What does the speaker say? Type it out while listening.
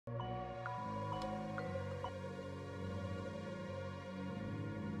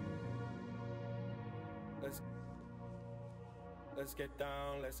Let's get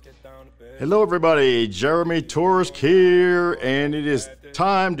down to business. Hello everybody, Jeremy Torisk here, and it is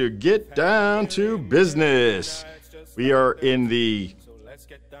time to get down to business. We are in the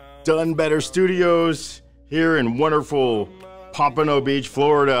Done Better Studios here in wonderful Pompano Beach,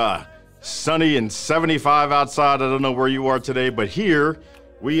 Florida. Sunny and 75 outside. I don't know where you are today, but here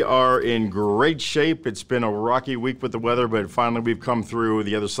we are in great shape. It's been a rocky week with the weather, but finally we've come through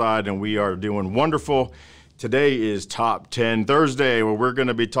the other side and we are doing wonderful. Today is Top 10 Thursday, where we're going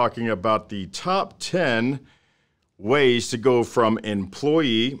to be talking about the top 10 ways to go from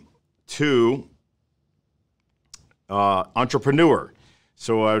employee to entrepreneur.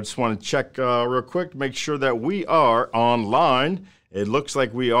 So I just want to check real quick to make sure that we are online. It looks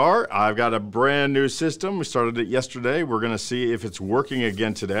like we are. I've got a brand new system. We started it yesterday. We're going to see if it's working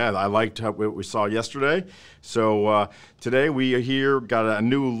again today. I liked what we saw yesterday. So today we are here, got a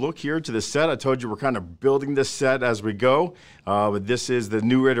new look here to the set. I told you we're kind of building this set as we go. But this is the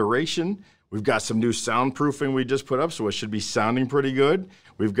new iteration. We've got some new soundproofing we just put up, so it should be sounding pretty good.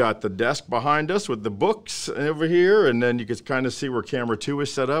 We've got the desk behind us with the books over here, and then you can kind of see where camera 2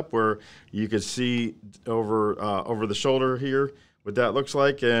 is set up, where you can see over the shoulder here what that looks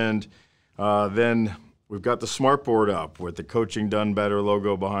like. And then we've got the smartboard up with the Coaching Done Better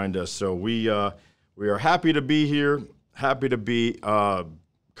logo behind us. So we are happy to be here, happy to be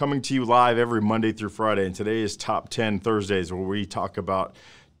coming to you live every Monday through Friday. And today is Top 10 Thursdays, where we talk about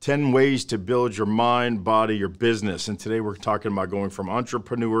 10 ways to build your mind, body, your business. And today we're talking about going from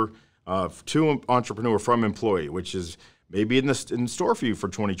entrepreneur to entrepreneur from employee, which is maybe in store for you for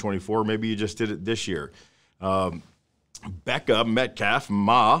 2024. Maybe you just did it this year. Becca Metcalf,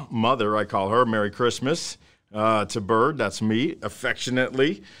 mother, I call her, Merry Christmas to Bird. That's me,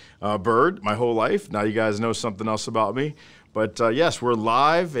 affectionately, Bird, my whole life. Now you guys know something else about me. But yes, we're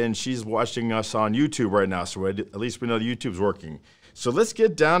live, and she's watching us on YouTube right now, so at least we know the YouTube's working. So let's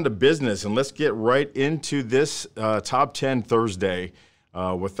get down to business, and let's get right into this Top 10 Thursday.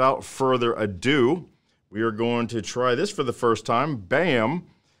 Without further ado, we are going to try this for the first time. Bam!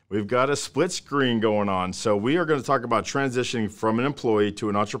 We've got a split screen going on. So we are going to talk about transitioning from an employee to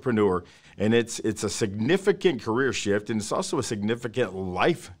an entrepreneur. And it's a significant career shift, and it's also a significant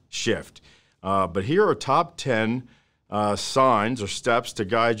life shift. But here are top 10 signs or steps to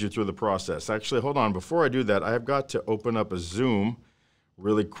guide you through the process. Actually, hold on. Before I do that, I have got to open up a Zoom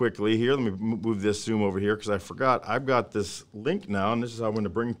really quickly here. Let me move this Zoom over here because I forgot. I've got this link now, and this is how I'm going to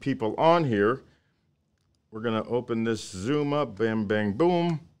bring people on here. We're going to open this Zoom up. Bam, bang,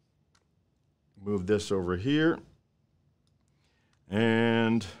 boom. Move this over here,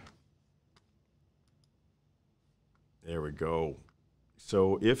 and there we go.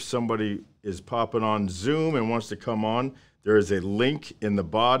 So if somebody is popping on Zoom and wants to come on, there is a link in the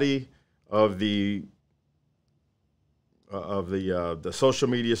body of the social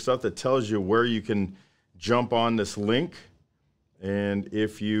media stuff that tells you where you can jump on this link. And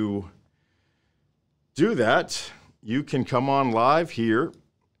if you do that, you can come on live here.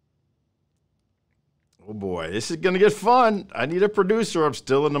 Oh boy, this is going to get fun. I need a producer. I'm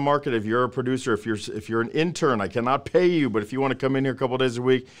still in the market. If you're a producer, if you're an intern, I cannot pay you, but if you want to come in here a couple days a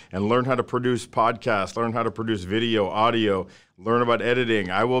week and learn how to produce podcasts, learn how to produce video, audio, learn about editing,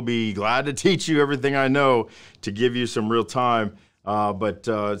 I will be glad to teach you everything I know to give you some real time.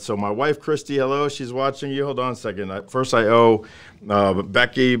 So my wife, Christy, hello, she's watching you. Hold on a second. First I owe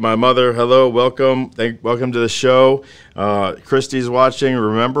Becky, my mother, hello, welcome. Welcome to the show. Christy's watching.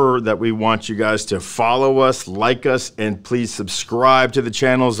 Remember that we want you guys to follow us, like us, and please subscribe to the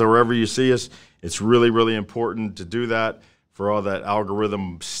channels or wherever you see us. It's really, really important to do that for all that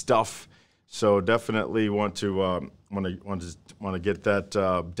algorithm stuff. So definitely want to get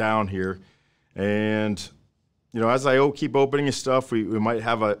that down here. And you know, as I keep opening stuff, we might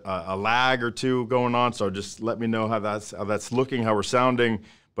have a lag or two going on, so just let me know how that's looking, how we're sounding.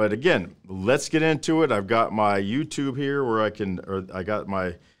 But again, let's get into it. I've got my YouTube here where I got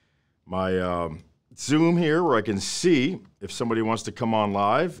my Zoom here where I can see if somebody wants to come on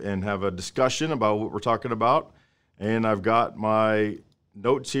live and have a discussion about what we're talking about. And I've got my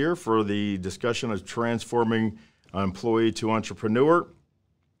notes here for the discussion of transforming employee to entrepreneur.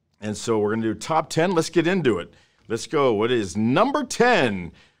 And so we're going to do top 10. Let's get into it. Let's go. What is number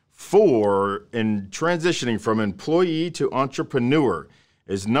 10 in transitioning from employee to entrepreneur?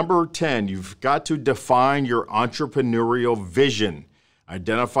 Is number 10, you've got to define your entrepreneurial vision.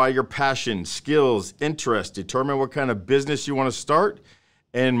 Identify your passion, skills, interests. Determine what kind of business you want to start.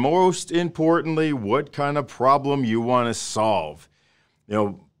 And most importantly, what kind of problem you want to solve. You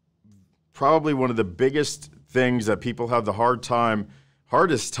know, probably one of the biggest things that people have the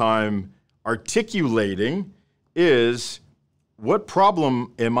hardest time articulating is, what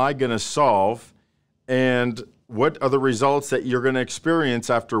problem am I going to solve, and what are the results that you're going to experience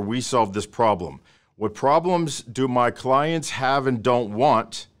after we solve this problem? What problems do my clients have and don't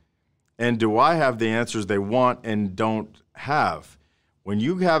want, and do I have the answers they want and don't have? When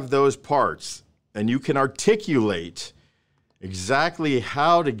you have those parts and you can articulate exactly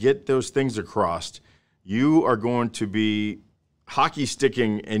how to get those things across, you are going to be hockey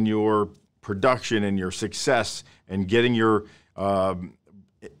sticking in your production and your success and getting your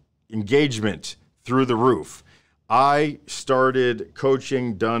engagement through the roof. I started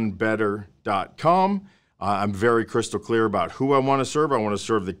coachingdonebetter.com. I'm very crystal clear about who I want to serve. I want to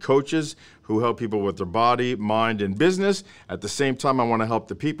serve the coaches who help people with their body, mind, and business. At the same time, I want to help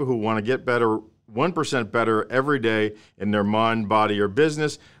the people who want to get better, 1% better every day in their mind, body, or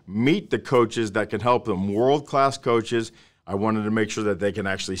business. Meet the coaches that can help them, world-class coaches. I wanted to make sure that they can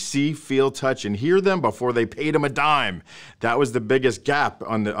actually see, feel, touch, and hear them before they paid them a dime. That was the biggest gap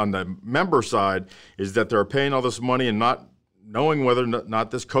on the member side, is that they're paying all this money and not knowing whether or not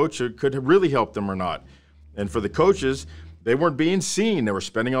this coach could really help them or not. And for the coaches, they weren't being seen. They were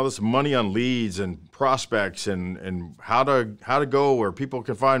spending all this money on leads and prospects and how to go where people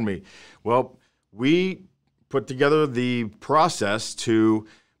can find me. Well, we put together the process to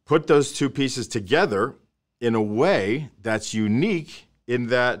put those two pieces together in a way that's unique, in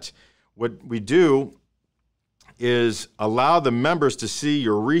that what we do is allow the members to see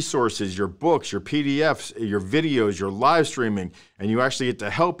your resources, your books, your PDFs, your videos, your live streaming, and you actually get to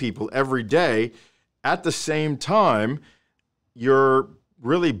help people every day. At the same time, you're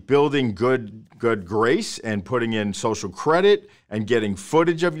really building good grace and putting in social credit and getting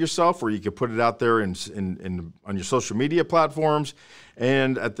footage of yourself where you can put it out there on your social media platforms.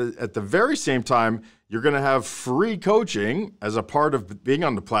 And at the very same time, you're going to have free coaching as a part of being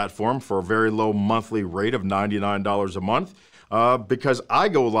on the platform for a very low monthly rate of $99 a month. Because I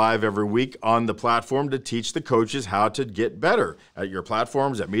go live every week on the platform to teach the coaches how to get better at your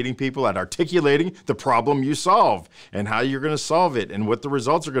platforms, at meeting people, at articulating the problem you solve and how you're going to solve it and what the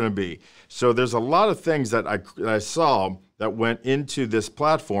results are going to be. So there's a lot of things that I saw that went into this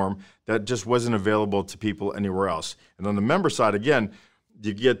platform that just wasn't available to people anywhere else. And on the member side, again,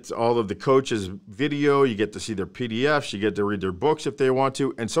 you get all of the coaches' video, you get to see their PDFs, you get to read their books if they want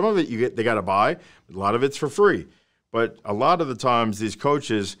to, and some of it they got to buy. A lot of it's for free. But a lot of the times, these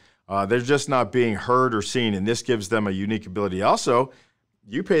coaches, they're just not being heard or seen, and this gives them a unique ability. Also,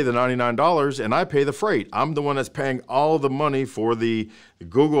 you pay the $99, and I pay the freight. I'm the one that's paying all the money for the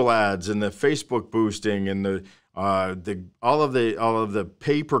Google ads and the Facebook boosting and all of the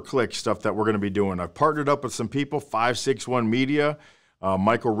pay-per-click stuff that we're going to be doing. I've partnered up with some people, 561 Media,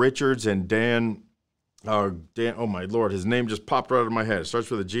 Michael Richards, and Dan. Oh my Lord, his name just popped right out of my head. It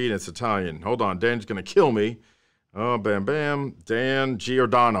starts with a G and it's Italian. Hold on, Dan's going to kill me. Oh, bam, bam. Dan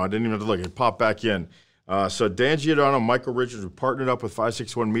Giordano. I didn't even have to look. It popped back in. So Dan Giordano, Michael Richards, we partnered up with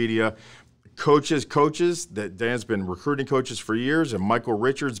 561 Media. Coaches. That Dan's been recruiting coaches for years, and Michael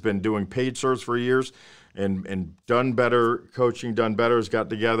Richards been doing paid serves for years. And Done Better, Coaching Done Better has got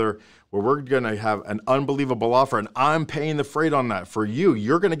together where we're going to have an unbelievable offer, and I'm paying the freight on that for you.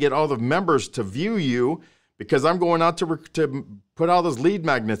 You're going to get all the members to view you because I'm going out to put all those lead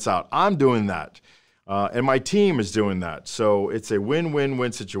magnets out. I'm doing that. And my team is doing that. So it's a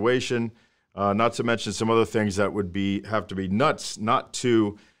win-win-win situation, not to mention some other things that would have to be nuts not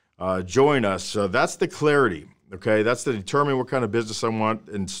to join us. So that's the clarity, okay? That's to determine what kind of business I want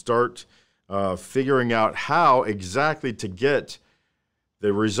and start figuring out how exactly to get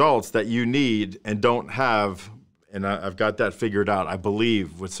the results that you need and don't have. And I've got that figured out, I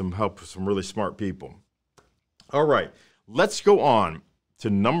believe, with some help from some really smart people. All right, let's go on to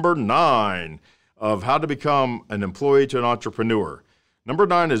number 9. Of how to become an employee to an entrepreneur. Number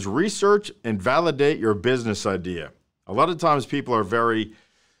 9 is research and validate your business idea. A lot of times people are very,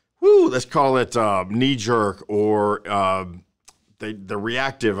 let's call it knee-jerk, or they're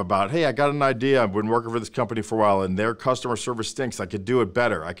reactive about, hey, I got an idea. I've been working for this company for a while, and their customer service stinks. I could do it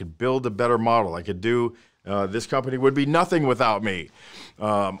better. I could build a better model. I could do, this company would be nothing without me.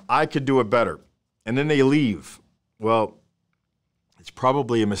 I could do it better. And then they leave. Well, it's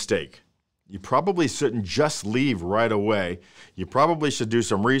probably a mistake. You probably shouldn't just leave right away. You probably should do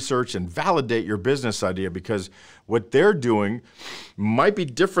some research and validate your business idea, because what they're doing might be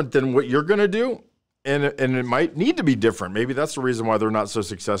different than what you're going to do, and it might need to be different. Maybe that's the reason why they're not so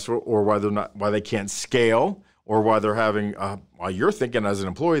successful, or why they can't scale, or why they're having why you're thinking as an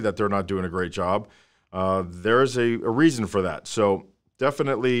employee that they're not doing a great job. There's a reason for that. So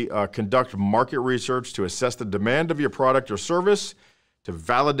definitely conduct market research to assess the demand of your product or service. to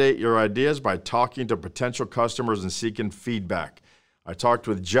validate your ideas by talking to potential customers and seeking feedback. I talked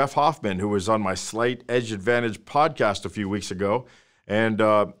with Jeff Hoffman, who was on my Slight Edge Advantage podcast a few weeks ago, and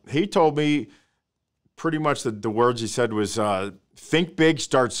he told me pretty much the words he said was, think big,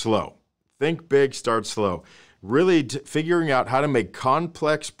 start slow. Think big, start slow. Really figuring out how to make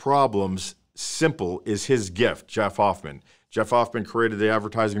complex problems simple is his gift, Jeff Hoffman. Jeff Hoffman created the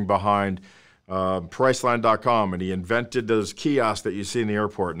advertising behind Priceline.com, and he invented those kiosks that you see in the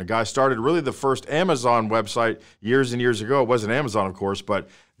airport. And the guy started really the first Amazon website years and years ago. It wasn't Amazon, of course, but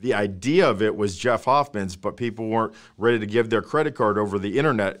the idea of it was Jeff Hoffman's, but people weren't ready to give their credit card over the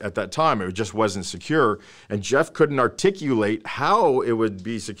internet at that time. It just wasn't secure, and Jeff couldn't articulate how it would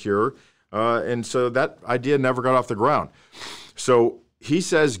be secure, and so that idea never got off the ground. So he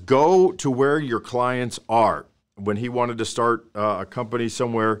says, go to where your clients are. When he wanted to start a company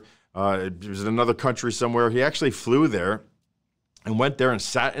somewhere, it was in another country somewhere, he actually flew there and went there and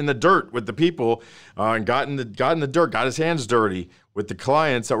sat in the dirt with the people and got in the dirt, got his hands dirty with the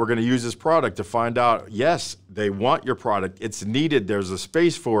clients that were going to use his product to find out, yes, they want your product. It's needed. There's a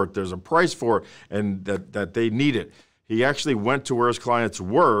space for it. There's a price for it, and that they need it. He actually went to where his clients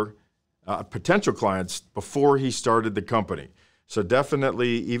were, potential clients, before he started the company. So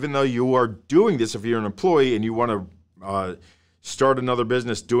definitely, even though you are doing this, if you're an employee and you want to start another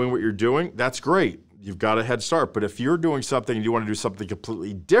business doing what you're doing, that's great. You've got a head start. But if you're doing something and you want to do something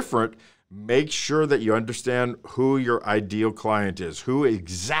completely different, make sure that you understand who your ideal client is. Who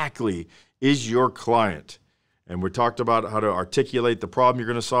exactly is your client? And we talked about how to articulate the problem you're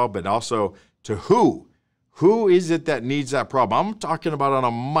going to solve, but also to who. Who is it that needs that problem? I'm talking about on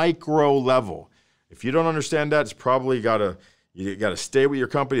a micro level. If you don't understand that, it's probably you got to stay with your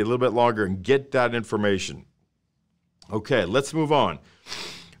company a little bit longer and get that information. Okay, let's move on.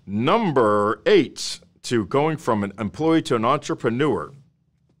 Number 8 to going from an employee to an entrepreneur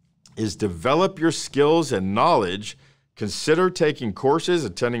is develop your skills and knowledge. Consider taking courses,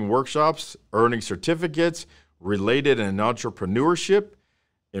 attending workshops, earning certificates related in entrepreneurship.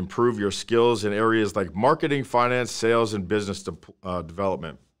 Improve your skills in areas like marketing, finance, sales, and business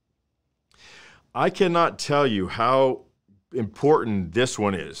development. I cannot tell you how important this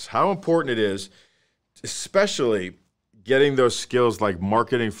one is, how important it is, especially getting those skills like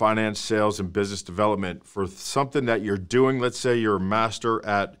marketing, finance, sales, and business development for something that you're doing. Let's say you're a master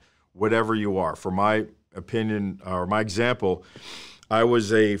at whatever you are. For my opinion, or my example, I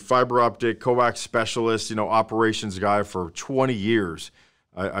was a fiber optic coax specialist, operations guy for 20 years.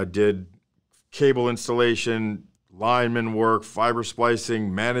 I did cable installation, lineman work, fiber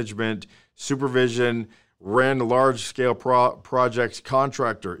splicing, management, supervision, ran large-scale projects,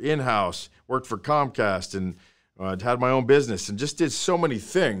 contractor, in-house, worked for Comcast, and had my own business, and just did so many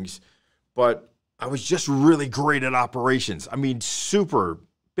things. But I was just really great at operations. I mean, super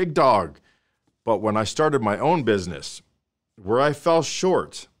big dog. But when I started my own business, where I fell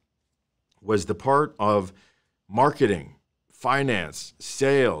short was the part of marketing, finance,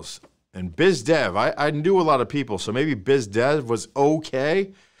 sales, and biz dev. I knew a lot of people, so maybe biz dev was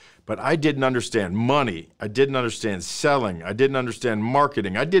okay, but I didn't understand money. I didn't understand selling. I didn't understand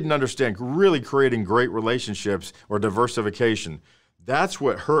marketing. I didn't understand really creating great relationships or diversification. That's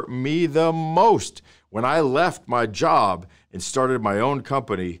what hurt me the most when I left my job and started my own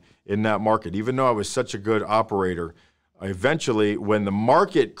company in that market. Even though I was such a good operator, eventually when the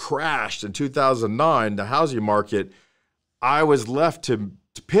market crashed in 2009, the housing market, I was left to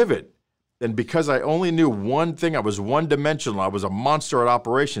pivot. And because I only knew one thing, I was one-dimensional. I was a monster at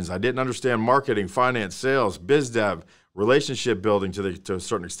operations. I didn't understand marketing, finance, sales, biz dev, relationship building to a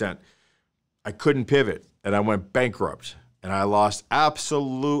certain extent. I couldn't pivot, and I went bankrupt. And I lost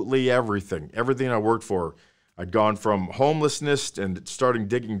absolutely everything. Everything I worked for. I'd gone from homelessness and starting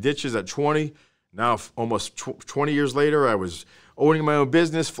digging ditches at 20. Now, almost 20 years later, I was owning my own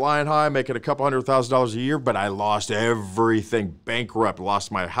business, flying high, making a couple $100,000 a year, but I lost everything, bankrupt,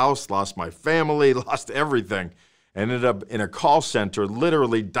 lost my house, lost my family, lost everything. Ended up in a call center,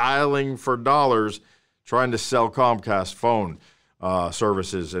 literally dialing for dollars, trying to sell Comcast phone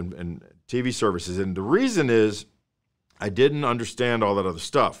services and TV services. And the reason is I didn't understand all that other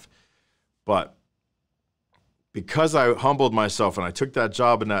stuff. But because I humbled myself and I took that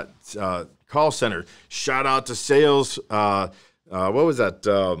job in that call center, shout out to sales, what was that?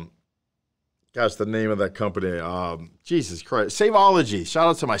 Gosh, the name of that company. Jesus Christ. Saveology. Shout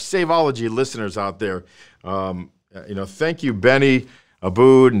out to my Saveology listeners out there. Thank you, Benny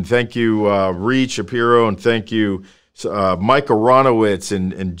Abood, and thank you, Reed Shapiro, and thank you, Mike Aronowitz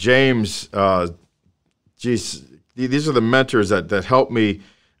and James. These are the mentors that help me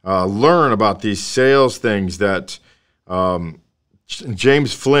learn about these sales things that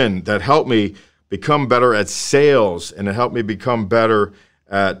James Flynn that helped me become better at sales, and it helped me become better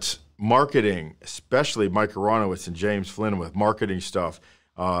at marketing, especially Mike Aronowitz and James Flynn with marketing stuff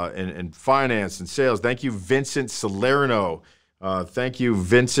and finance and sales. Thank you, Vincent Salerno. Thank you,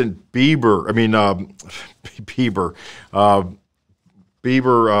 Vincent Bieber.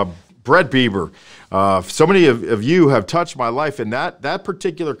 Brett Bieber. So many of you have touched my life, and that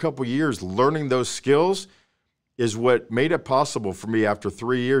particular couple years learning those skills is what made it possible for me after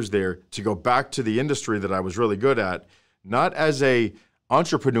 3 years there to go back to the industry that I was really good at, not as a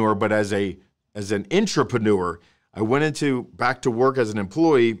entrepreneur, but as an intrapreneur. I went back to work as an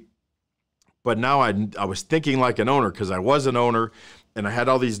employee, but now I was thinking like an owner because I was an owner, and I had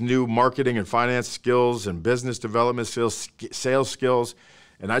all these new marketing and finance skills and business development skills, sales skills,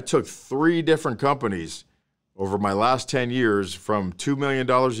 and I took 3 different companies over my last 10 years from $2 million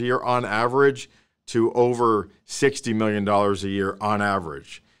a year on average to over $60 million a year on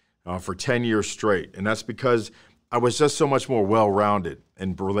average for 10 years straight. And that's because I was just so much more well-rounded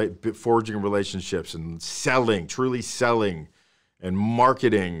in forging relationships and selling, truly selling, and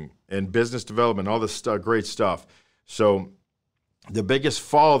marketing and business development, all this great stuff. So the biggest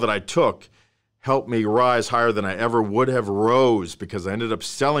fall that I took helped me rise higher than I ever would have rose, because I ended up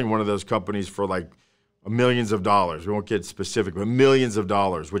selling one of those companies for like millions of dollars. We won't get specific, but millions of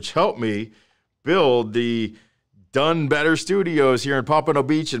dollars, which helped me build the Done Better Studios here in Pompano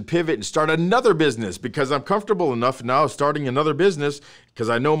Beach and pivot and start another business, because I'm comfortable enough now starting another business because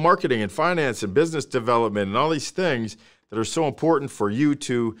I know marketing and finance and business development and all these things that are so important for you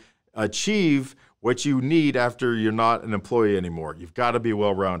to achieve what you need after you're not an employee anymore. You've got to be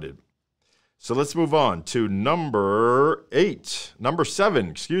well-rounded. So let's move on to number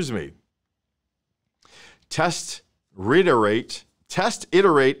 7, Test,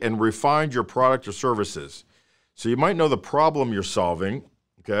 iterate, and refine your product or services. So you might know the problem you're solving,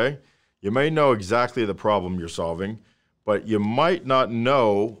 okay? You may know exactly the problem you're solving, but you might not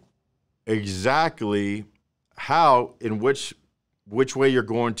know exactly how, in which way you're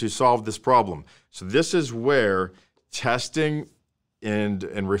going to solve this problem. So this is where testing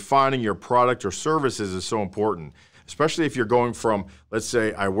and refining your product or services is so important, especially if you're going from, let's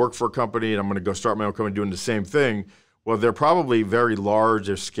say, I work for a company and I'm going to go start my own company doing the same thing. Well, they're probably very large,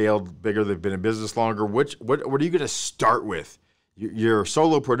 they're scaled bigger, they've been in business longer. What are you going to start with? You're a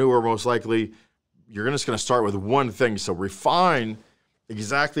solopreneur, most likely. You're just going to start with one thing. So refine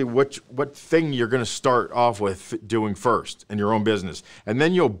exactly what thing you're going to start off with doing first in your own business. And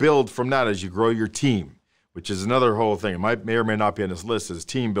then you'll build from that as you grow your team, which is another whole thing. It may or may not be on this list, is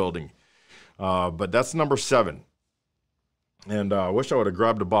team building. But that's number 7. And I wish I would have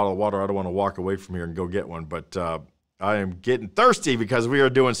grabbed a bottle of water. I don't want to walk away from here and go get one, but I am getting thirsty because we are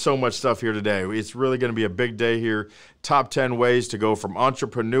doing so much stuff here today. It's really going to be a big day here. Top 10 ways to go from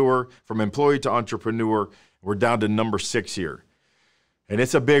employee to entrepreneur. We're down to number 6 here. And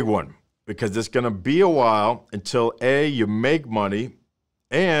it's a big one because it's going to be a while until A, you make money,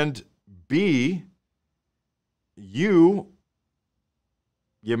 and B, you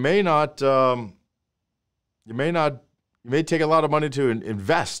may take a lot of money to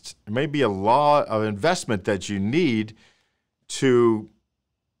invest. It may be a lot of investment that you need to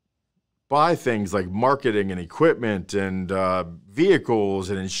buy things like marketing and equipment and vehicles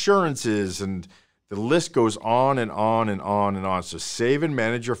and insurances, and the list goes on and on and on and on. So save and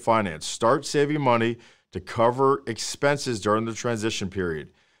manage your finance. Start saving money to cover expenses during the transition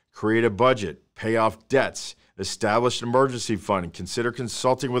period. Create a budget. Pay off debts. Establish an emergency fund. And consider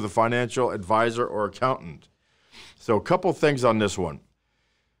consulting with a financial advisor or accountant. So a couple things on this one.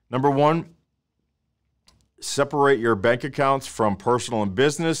 Number 1, separate your bank accounts from personal and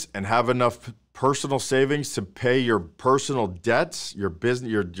business and have enough personal savings to pay your personal debts, your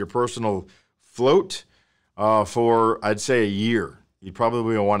personal float for, I'd say, a year. You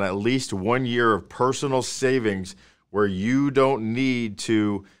probably want at least 1 year of personal savings where you don't need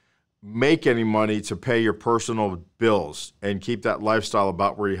to make any money to pay your personal bills and keep that lifestyle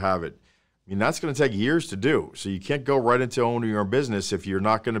about where you have it. I mean, that's going to take years to do. So you can't go right into owning your own business if you're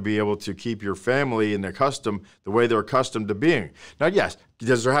not going to be able to keep your family and the way they're accustomed to being. Now, yes,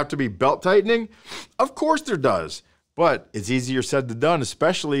 does there have to be belt tightening? Of course there does. But it's easier said than done,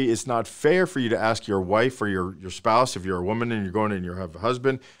 especially it's not fair for you to ask your wife or your spouse, if you're a woman and you're going and you have a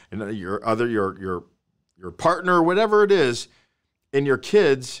husband, and your partner, whatever it is, and your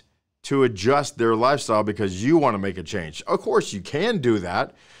kids to adjust their lifestyle because you want to make a change. Of course, you can do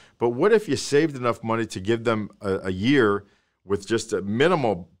that. But what if you saved enough money to give them a year with just a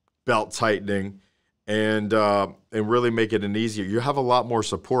minimal belt tightening and really make it an easier. You have a lot more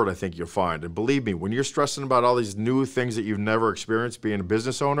support, I think you'll find. And believe me, when you're stressing about all these new things that you've never experienced being a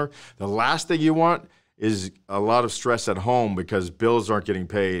business owner, the last thing you want is a lot of stress at home because bills aren't getting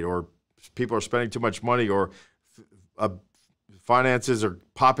paid, or people are spending too much money, or finances are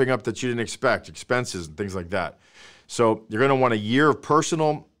popping up that you didn't expect, expenses and things like that. So you're going to want a year of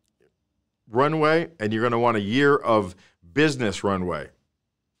personal runway, and you're going to want a year of business runway.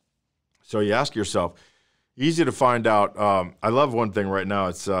 So you ask yourself, easy to find out. I love one thing right now.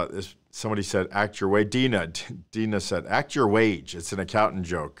 It's somebody said, act your way. Dina said, act your wage. It's an accountant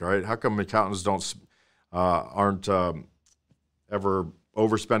joke, all right? How come accountants aren't ever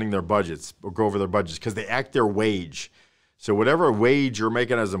overspending their budgets or go over their budgets? Because they act their wage. So whatever wage you're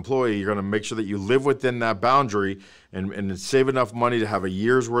making as an employee, you're going to make sure that you live within that boundary and save enough money to have a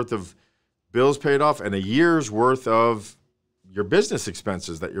year's worth of bills paid off and a year's worth of your business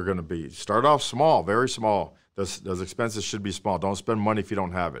expenses that you're going to be. Start off small, very small. Those expenses should be small. Don't spend money if you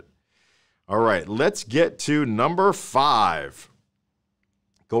don't have it. All right, let's get to number 5.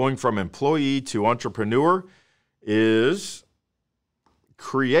 Going from employee to entrepreneur is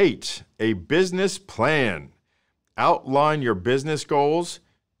create a business plan. Outline your business goals,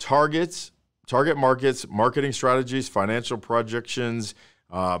 target markets, marketing strategies, financial projections,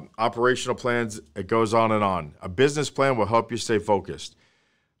 operational plans. It goes on and on. A business plan will help you stay focused.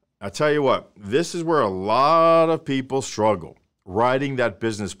 I tell you what, this is where a lot of people struggle, writing that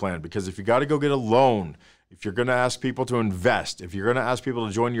business plan, because if you got to go get a loan, if you're going to ask people to invest, if you're going to ask people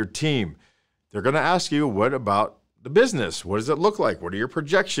to join your team, they're going to ask you, what about the business? What does it look like? What are your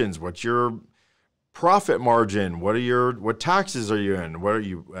projections? What's your profit margin? What taxes are you in? What are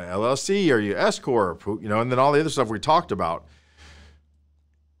you, LLC? Are you S Corp? And then all the other stuff we talked about.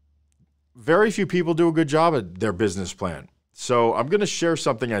 Very few people do a good job at their business plan. So I'm going to share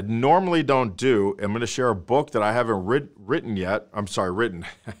something I normally don't do. I'm going to share a book that I haven't written yet. I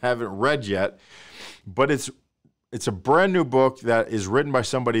haven't read yet. But it's a brand new book that is written by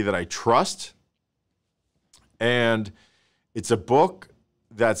somebody that I trust. And it's a book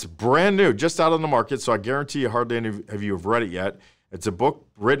that's brand new, just out on the market. So I guarantee you hardly any of you have read it yet. It's a book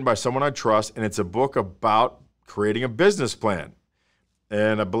written by someone I trust, and it's a book about creating a business plan.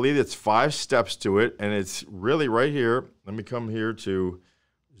 And I believe it's 5 steps to it, and it's really right here. Let me come here to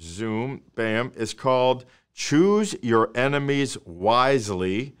Zoom. Bam. It's called Choose Your Enemies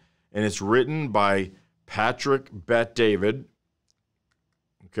Wisely, and it's written by Patrick Bet-David.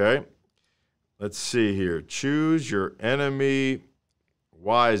 Okay. Let's see here. Choose Your Enemy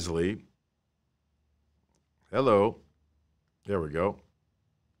Wisely. Hello. There we go.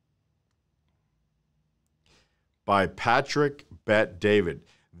 By Patrick Bet-David.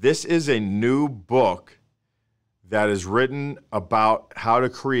 This is a new book that is written about how to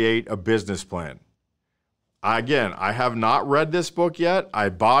create a business plan. Again, I have not read this book yet. I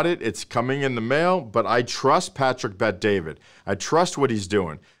bought it. It's coming in the mail, but I trust Patrick Bet-David. I trust what he's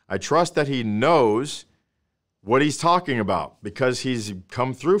doing. I trust that he knows what he's talking about because he's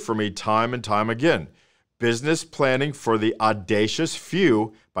come through for me time and time again. Business Planning for the Audacious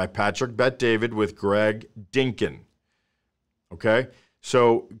Few by Patrick Bet-David with Greg Dinkin. Okay?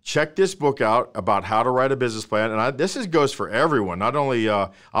 So check this book out about how to write a business plan. And this goes for everyone. Not only, I'm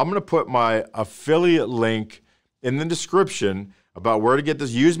going to put my affiliate link in the description about where to get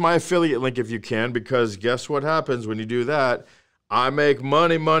this. Use my affiliate link if you can, because guess what happens when you do that? I make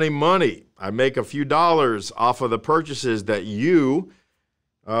money, money, money. I make a few dollars off of the purchases that you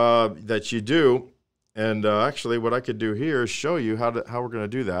do. And actually, what I could do here is show you how we're going to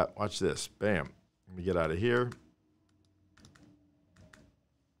do that. Watch this. Bam. Let me get out of here.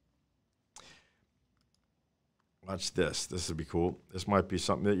 Watch this. This would be cool. This might be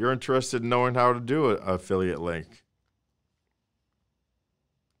something that you're interested in knowing how to do an affiliate link.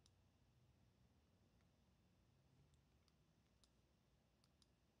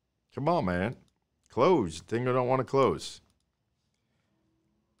 Come on, man. Close. Thing I don't want to close.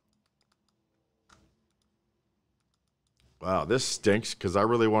 Wow, this stinks because I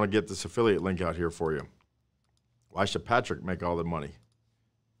really want to get this affiliate link out here for you. Why should Patrick make all the money?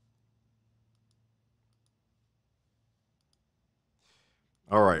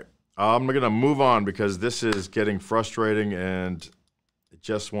 All right, I'm going to move on because this is getting frustrating and it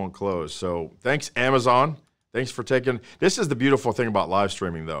just won't close. So thanks, Amazon. Thanks for taking. This is the beautiful thing about live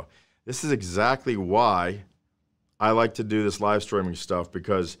streaming, though. This is exactly why I like to do this live streaming stuff,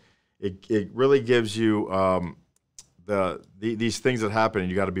 because it really gives you these things that happen, and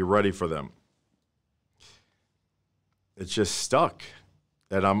you got to be ready for them. It's just stuck,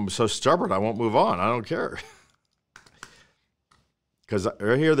 and I'm so stubborn I won't move on. I don't care. because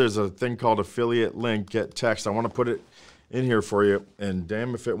right here there's a thing called affiliate link, get text. I want to put it in here for you, and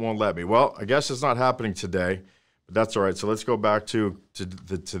damn if it won't let me. Well, I guess it's not happening today, but that's all right. So let's go back to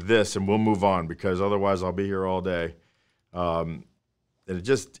this, and we'll move on, because otherwise I'll be here all day. And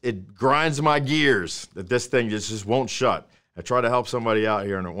it grinds my gears that this thing just won't shut. I try to help somebody out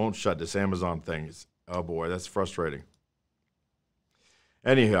here, and it won't shut. This Amazon thing. Oh, boy, that's frustrating.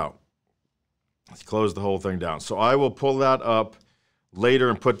 Anyhow, let's close the whole thing down. So I will pull that up later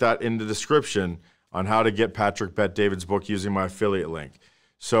and put that in the description on how to get Patrick Bet-David's book using my affiliate link.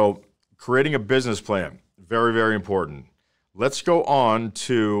 So creating a business plan, very, very important. Let's go on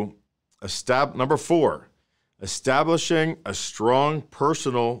to number 4, establishing a strong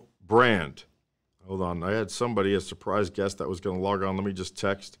personal brand. Hold on, I had somebody, a surprise guest that was going to log on. Let me just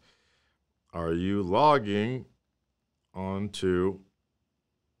text. Are you logging onto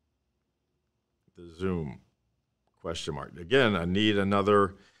the Zoom? Question mark. Again, I need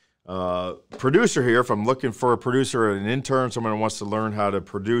another producer here. If I'm looking for a producer or an intern, someone who wants to learn how to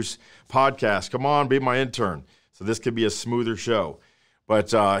produce podcasts, come on, be my intern. So this could be a smoother show.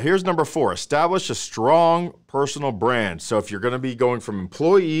 But here's number 4, establish a strong personal brand. So if you're going to be going from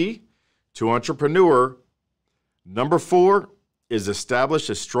employee to entrepreneur, number 4 is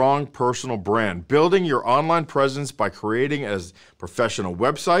establish a strong personal brand. Building your online presence by creating a professional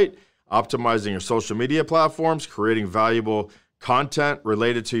website, optimizing your social media platforms, creating valuable content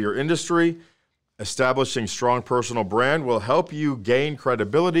related to your industry. Establishing strong personal brand will help you gain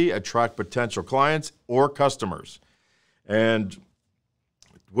credibility, attract potential clients or customers. And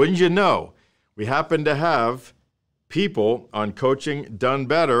wouldn't you know, we happen to have people on Coaching Done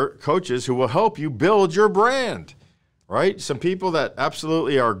Better, coaches who will help you build your brand, right? Some people that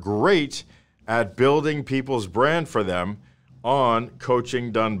absolutely are great at building people's brand for them on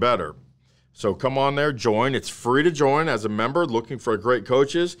Coaching Done Better. So come on there, join. It's free to join as a member looking for great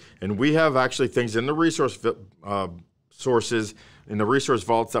coaches. And we have actually things in the resource sources, in the resource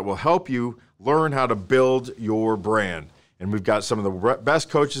vaults that will help you learn how to build your brand. And we've got some of the best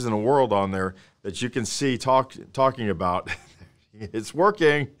coaches in the world on there that you can see talking about. It's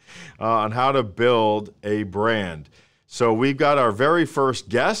working on how to build a brand. So we've got our very first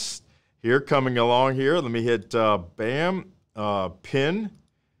guest here coming along here. Let me hit bam, pin.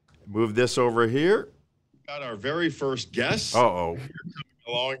 Move this over here. Got our very first guest. Uh-oh. Coming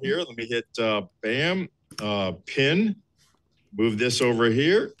along here. Let me hit bam, pin. Move this over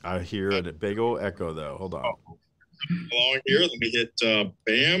here. I hear a big old echo, though. Hold on. Along here. Let me hit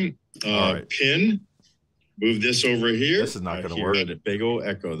bam, right. Pin. Move this over here. This is not going to work. A big old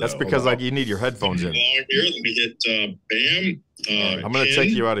echo, though. That's because you need your headphones in. Along here. Let me hit bam. Right. I'm going to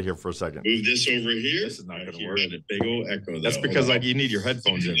take you out of here for a second. Move this over here. This is not going to work. A big old echo, though. That's because you need your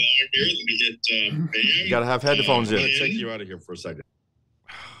headphones in. Along here. Let me hit bam. You got to have headphones in. I'm going to take you out of here for a second.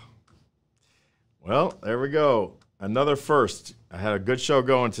 Well, there we go. Another first. I had a good show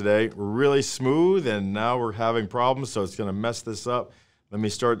going today. We're really smooth, and now we're having problems, so it's going to mess this up. Let me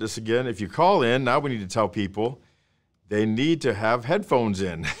start this again. If you call in, now we need to tell people they need to have headphones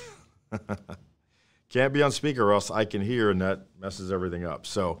in. Can't be on speaker or else I can hear, and that messes everything up.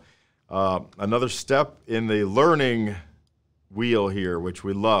 So another step in the learning wheel here, which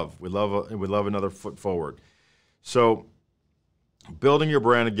we love. We love another foot forward. So building your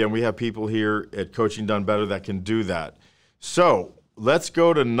brand, again, we have people here at Coaching Done Better that can do that. So let's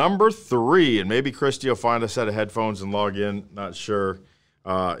go to number 3, and maybe Christy will find a set of headphones and log in. Not sure.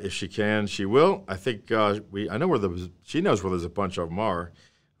 If she can, she will. I think I know where she knows where there's a bunch of them are,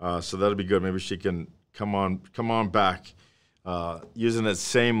 so that'll be good. Maybe she can come on back using that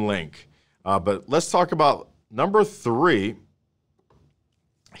same link. But let's talk about number 3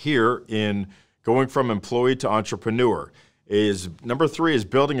 here in going from employee to entrepreneur. Number 3 is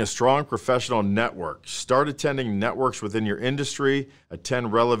building a strong professional network. Start attending networks within your industry,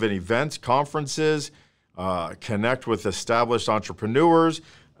 attend relevant events, conferences, connect with established entrepreneurs,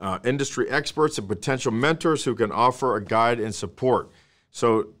 industry experts, and potential mentors who can offer a guide and support.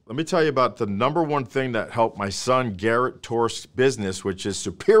 So let me tell you about the number 1 thing that helped my son Garrett Torisk's business, which is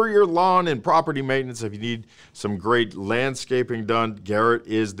superior lawn and property maintenance. If you need some great landscaping done, Garrett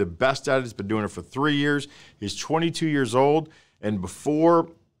is the best at it. He's been doing it for 3 years. He's 22 years old, and before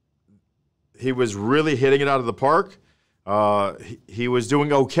he was really hitting it out of the park, he was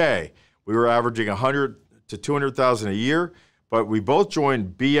doing okay. We were averaging $100,000 to $200,000 a year, but we both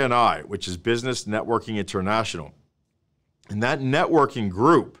joined BNI, which is Business Networking International. And that networking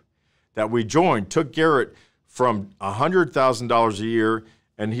group that we joined took Garrett from $100,000 a year,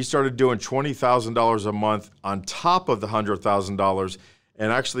 and he started doing $20,000 a month on top of the $100,000,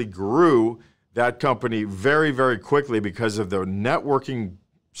 and actually grew that company very, very quickly because of the networking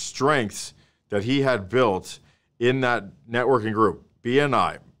strengths that he had built in that networking group,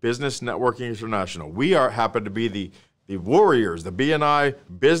 BNI, Business Networking International. We happen to be the warriors, the BNI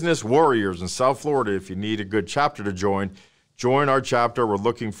Business Warriors in South Florida. If you need a good chapter to join our chapter. We're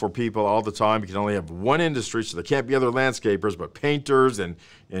looking for people all the time. You can only have one industry, so there can't be other landscapers, but painters and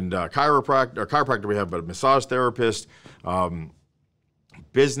chiropractor we have, but massage therapists,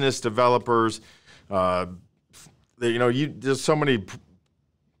 business developers. There's so many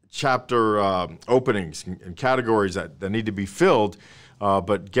chapter openings and categories that need to be filled.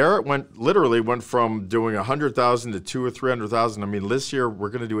 But Garrett literally went from doing $100,000 to $200,000 or $300,000. I mean, this year we're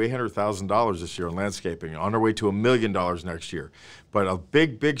going to do $800,000 this year in landscaping, on our way to $1 million next year. But a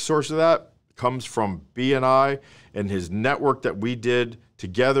big source of that comes from BNI and his network that we did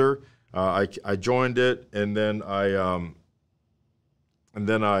together. I joined it, and then I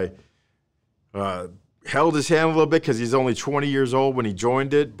held his hand a little bit because he's only 20 years old when he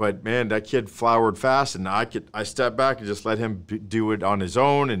joined it. But man, that kid flowered fast, and I stepped back and just let him do it on his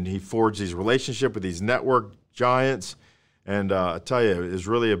own. And he forged these relationships with these network giants. And I tell you, it was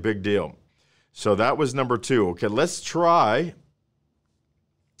really a big deal. So that was number 2. Okay, let's try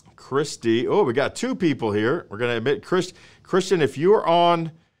Christy. Oh, we got 2 people here. We're going to admit, Christian, if you're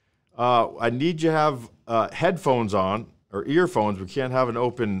on, I need you to have headphones on or earphones. We can't have an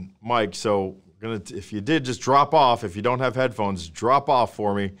open mic, so if you did, just drop off. If you don't have headphones, drop off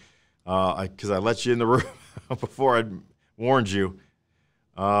for me, because I let you in the room before I warned you.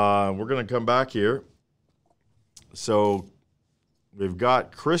 We're going to come back here. So we've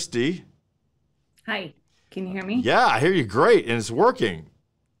got Christy. Hi, can you hear me? Yeah, I hear you great, and it's working.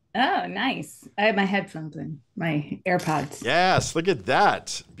 Oh, nice. I have my headphones in, my AirPods. Yes, look at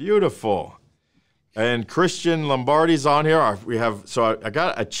that. Beautiful. And Christian Lombardi's on here. I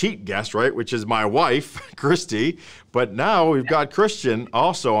got a cheat guest, right, which is my wife, Christy. But now we've got Christian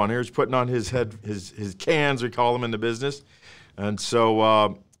also on here. He's putting on his cans, we call them in the business. And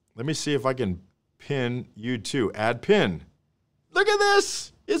so let me see if I can pin you too. Add pin. Look at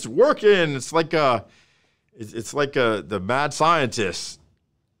this. It's working. It's like the mad scientist.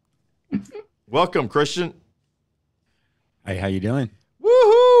 Welcome, Christian. Hey, how you doing?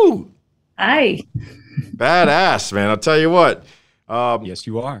 Woohoo! Hi. Badass, man. I'll tell you what. Yes,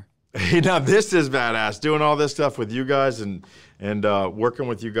 you are. Now, this is badass. Doing all this stuff with you guys and working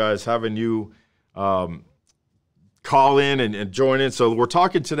with you guys, having you call in and join in. So we're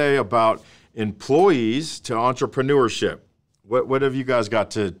talking today about employees to entrepreneurship. What have you guys got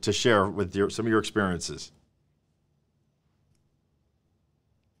to share with some of your experiences?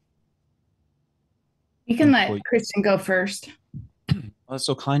 You can let Christian go first. Oh, that's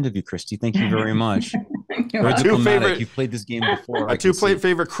so kind of you, Christy. Thank you very much. You're Very welcome. diplomatic. You've played this game before. My two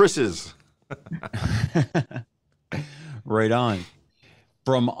favorite Chris's. Right on.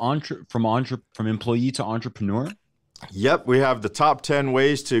 From employee to entrepreneur. Yep, we have the top 10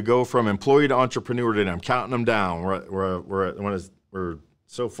 ways to go from employee to entrepreneur today. I'm counting them down. We're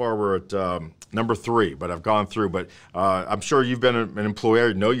so far we're at number 3, but I've gone through. But I'm sure you've been an employer.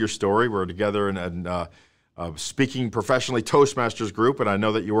 You know your story. We're together in speaking professionally Toastmasters group, and I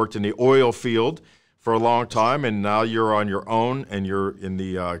know that you worked in the oil field for a long time, and now you're on your own, and you're in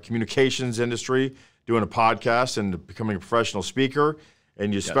the communications industry doing a podcast and becoming a professional speaker,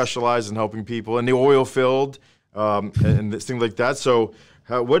 and you specialize in helping people in the oil field and things like that. So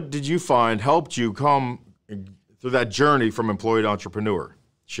what did you find helped you come through that journey from employee to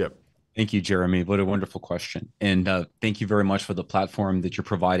entrepreneurship? Thank you, Jeremy. What a wonderful question. And thank you very much for the platform that you're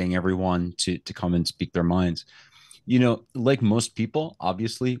providing everyone to come and speak their minds. You know, like most people,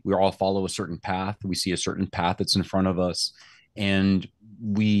 obviously, we all follow a certain path. We see a certain path that's in front of us, and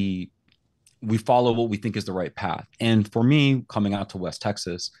we follow what we think is the right path. And for me, coming out to West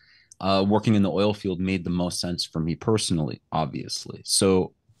Texas, working in the oil field made the most sense for me personally, obviously.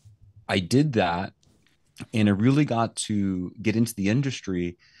 So I did that, and I really got to get into the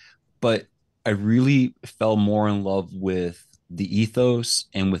industry, but I really fell more in love with the ethos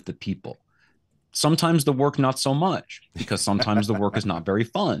and with the people. Sometimes the work, not so much, because sometimes the work is not very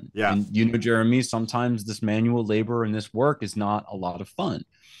fun. Yeah. And you know, Jeremy, sometimes this manual labor and this work is not a lot of fun.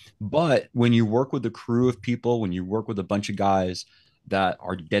 But when you work with a crew of people, when you work with a bunch of guys that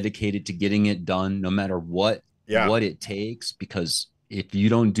are dedicated to getting it done, no matter what it takes, because if you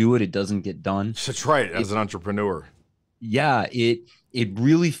don't do it, it doesn't get done. That's right. As an entrepreneur. Yeah, it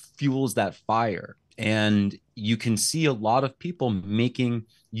really fuels that fire. And you can see a lot of people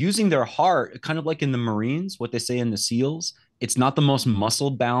using their heart, kind of like in the Marines, what they say in the SEALs. It's not the most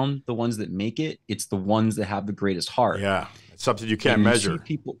muscle bound, the ones that make it. It's the ones that have the greatest heart. Yeah. It's something you can't measure.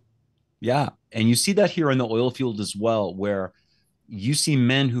 People, yeah. And you see that here in the oil field as well, where you see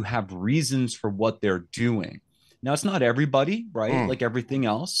men who have reasons for what they're doing. Now, it's not everybody, right? Like everything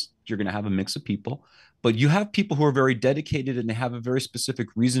else, you're going to have a mix of people, but you have people who are very dedicated and they have a very specific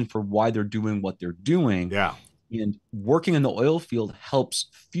reason for why they're doing what they're doing. Yeah. And working in the oil field helps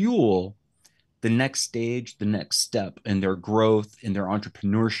fuel the next stage, the next step in their growth, in their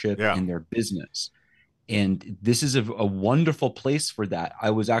entrepreneurship, in their business. And this is a wonderful place for that. I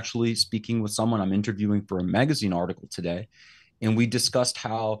was actually speaking with someone I'm interviewing for a magazine article today, and we discussed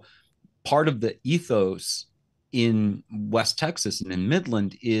how part of the ethos in West Texas and in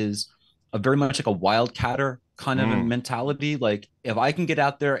Midland is a very much like a wildcatter kind of a mentality. Like, if I can get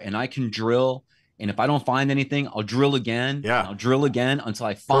out there and I can drill, and if I don't find anything, I'll drill again. Yeah. I'll drill again until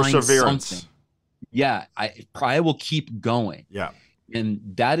I find something. Yeah. I will keep going. Yeah. And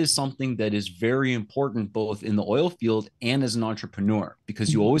that is something that is very important both in the oil field and as an entrepreneur,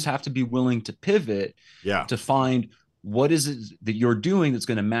 because you always have to be willing to pivot to find what is it that you're doing that's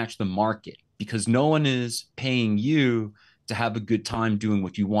going to match the market, because no one is paying you to have a good time doing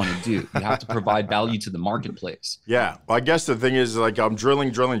what you want to do. You have to provide value to the marketplace. Yeah. Well, I guess the thing is, like, I'm drilling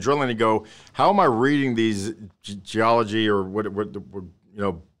and go, how am I reading these geology or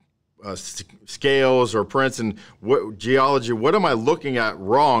scales or prints and what geology, what am I looking at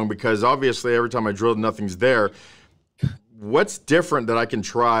wrong? Because obviously every time I drill, nothing's there. What's different that I can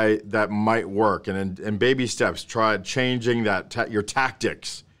try that might work? And in baby steps, try changing that your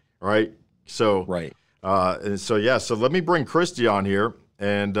tactics, right? So and so let me bring Christy on here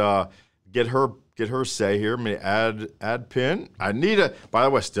and get her say here. Let me add pin. By the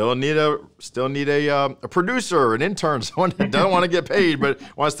way, still need a producer, an intern, someone that doesn't want to get paid but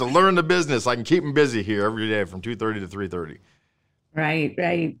wants to learn the business. I can keep them busy here every day from 2:30 to 3:30.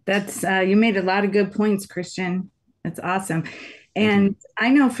 Right. That's you made a lot of good points, Christian. That's awesome. And I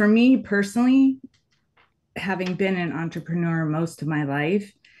know for me personally, having been an entrepreneur most of my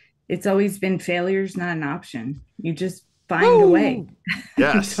life, it's always been failure's not an option. You just find a way.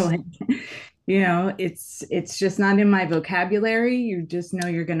 Yes. So, it's just not in my vocabulary. You just know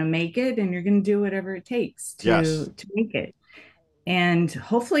you're going to make it, and you're going to do whatever it takes to make it, and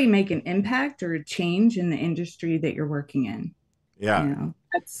hopefully make an impact or a change in the industry that you're working in. Yeah.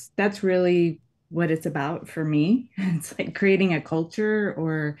 That's really what it's about for me. It's like creating a culture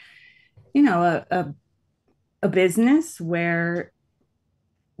or, a business where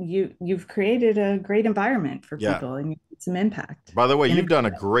you've created a great environment for people and you get some impact. By the way, you've done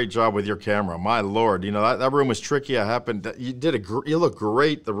a great job with your camera. My Lord, that room was tricky. You look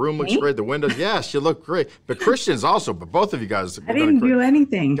great. The room looks great. The windows, yes, you look great. But Christian's also, but both of you guys. I didn't do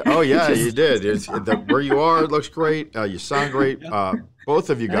anything. Oh yeah, you did. Where you are, it looks great. You sound great.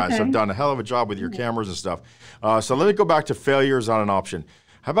 Both of you guys have done a hell of a job with your cameras and stuff. So let me go back to failures on an option.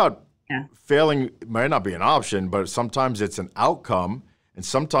 How about failing might not be an option, but sometimes it's an outcome, and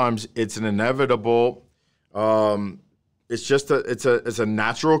sometimes it's an inevitable. It's just it's a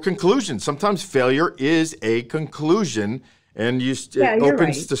natural conclusion. Sometimes failure is a conclusion, and it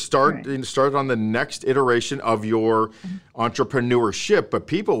opens to start on the next iteration of your entrepreneurship. But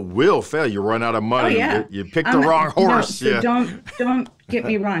people will fail. You run out of money. You pick the wrong horse. No, so don't get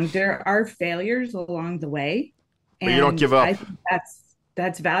me wrong. There are failures along the way, but you don't give up. I think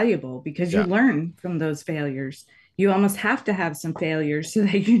that's valuable because you learn from those failures. You almost have to have some failures so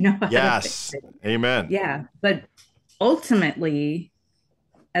that you know how to fix it. Amen. Yeah, but ultimately,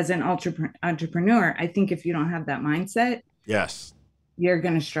 as an entrepreneur, I think if you don't have that mindset, you're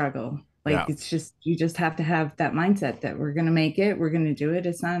going to struggle. It's just, you just have to have that mindset that we're going to make it. We're going to do it.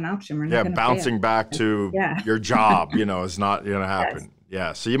 It's not an option. We're not going to bouncing back to your job, is not going to happen.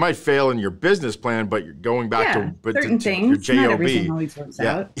 Yeah. So you might fail in your business plan, but you're going back to certain things. Your JOB. Not everything always works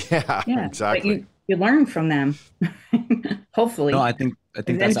out. Yeah, exactly. But you learn from them. Hopefully. No, I think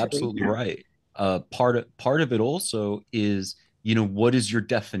that's absolutely right. Part of it also is, what is your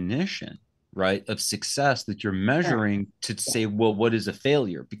definition, right, of success that you're measuring to say, well, what is a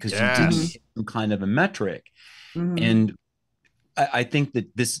failure? Because you didn't hit some kind of a metric. And I think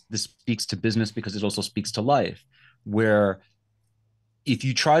that this speaks to business because it also speaks to life, where if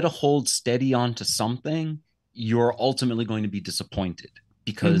you try to hold steady onto something, you're ultimately going to be disappointed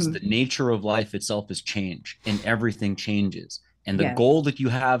because the nature of life itself is change and everything changes. And the goal that you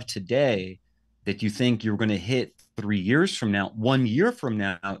have today that you think you're going to hit 3 years from now, 1 year from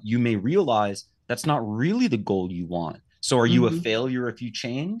now, you may realize that's not really the goal you want. So are you a failure if you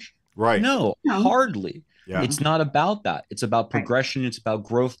change? Right. No, hardly. Yeah. It's not about that. It's about progression. It's about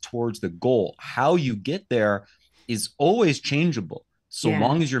growth towards the goal. How you get there is always changeable. So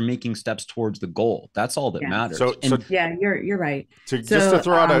long as you're making steps towards the goal, that's all that matters. Yeah, you're right. Just to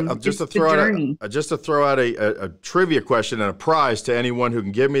throw out a trivia question and a prize to anyone who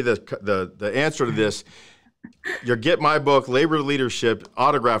can give me the answer to this. You'll get my book, Labor Leadership,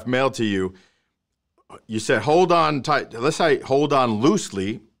 autograph mailed to you. You said hold on tight. Let's say hold on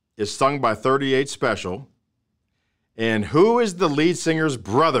loosely is sung by 38 Special. And who is the lead singer's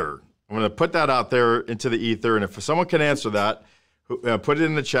brother? I'm going to put that out there into the ether. And if someone can answer that, put it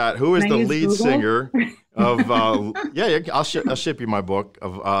in the chat. Who is the lead singer of? I'll ship you my book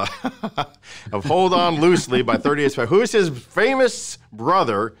of of Hold On Loosely by 38 Special. Who is his famous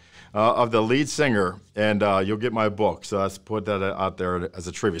brother of the lead singer? And you'll get my book. So let's put that out there as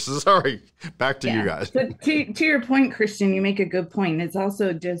a trivia. So sorry, back to you guys. But to your point, Christian, you make a good point. It's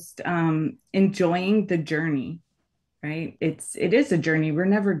also just enjoying the journey, right? It is a journey. We're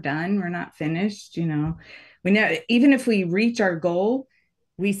never done. We're not finished. We know, even if we reach our goal,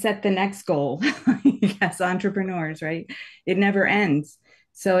 we set the next goal as entrepreneurs, right? It never ends.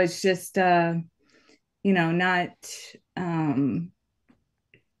 So it's just, not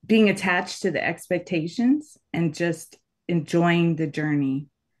being attached to the expectations and just enjoying the journey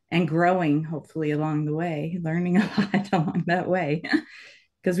and growing, hopefully, along the way, learning a lot along that way,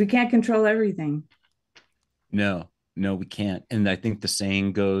 because we can't control everything. No, we can't. And I think the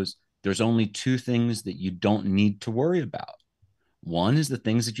saying goes, there's only two things that you don't need to worry about. One is the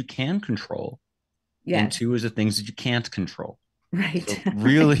things that you can control. Yes. And two is the things that you can't control. Right. So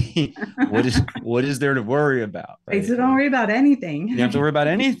really, what is there to worry about? Right? So don't worry about anything. You don't have to worry about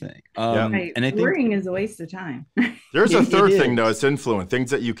anything. Right. And I think worrying is a waste of time. There's a third thing, though. It's influence. Things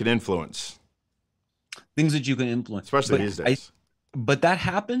that you can influence. Things that you can influence. Especially these days. But that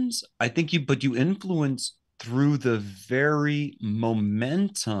happens, I think you influence through the very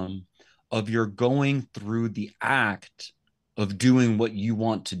momentum of your going through the act of doing what you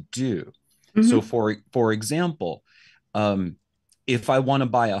want to do. Mm-hmm. So for example, if I want to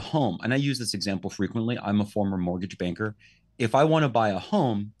buy a home, and I use this example frequently, I'm a former mortgage banker. If I want to buy a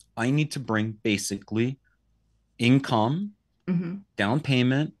home, I need to bring basically income, mm-hmm. down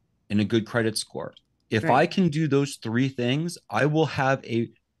payment, and a good credit score. If I can do those three things, I will have a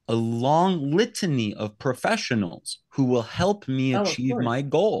long litany of professionals who will help me achieve my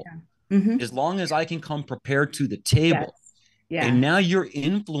goal. Yeah. Mm-hmm. As long as I can come prepared to the table. Yes. Yeah. And now you're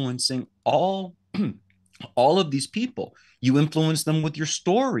influencing all of these people. You influence them with your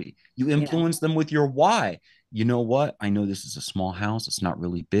story. You influence them with your why. You know what? I know this is a small house. It's not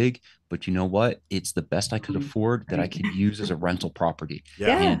really big, but you know what? It's the best I could afford that I could use as a rental property.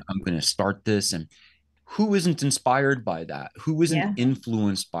 Yeah. And I'm going to start this. And who isn't inspired by that? Who isn't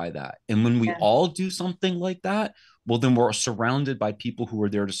influenced by that? And when we all do something like that, well, then we're surrounded by people who are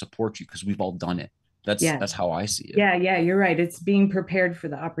there to support you because we've all done it. That's how I see it. Yeah, you're right. It's being prepared for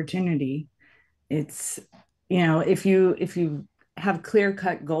the opportunity. It's, if you have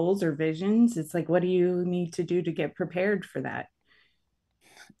clear-cut goals or visions, it's like, what do you need to do to get prepared for that?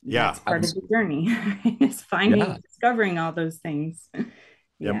 Yeah. That's part of the journey. It's discovering all those things.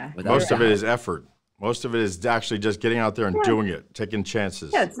 Yeah. Most of it is effort. Most of it is actually just getting out there and doing it, taking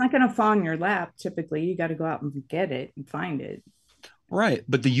chances. Yeah, it's not going to fall in your lap. Typically, you got to go out and get it and find it. Right.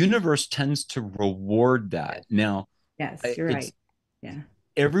 But the universe tends to reward that. Now, yes, you're right. Yeah.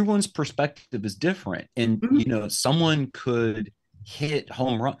 Everyone's perspective is different. And, someone could hit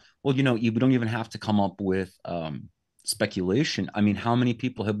home run. Well, we don't even have to come up with speculation. I mean, how many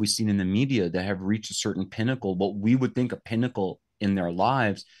people have we seen in the media that have reached a certain pinnacle, what we would think a pinnacle in their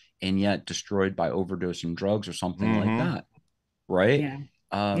lives, and yet destroyed by overdosing drugs or something like that. Right.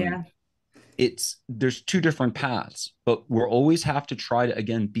 Yeah. There's two different paths, but we'll always have to try to,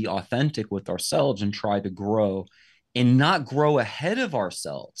 again, be authentic with ourselves and try to grow and not grow ahead of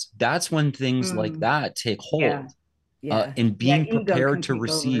ourselves. That's when things like that take hold. And being prepared to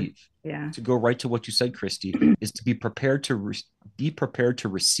receive, to go right to what you said, Christy, is to be prepared to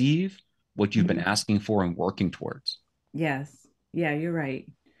receive what you've been asking for and working towards. Yes. Yeah, you're right.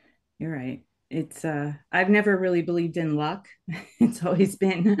 You're right. It's I've never really believed in luck. It's always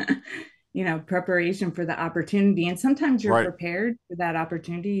been, preparation for the opportunity. And sometimes you're prepared for that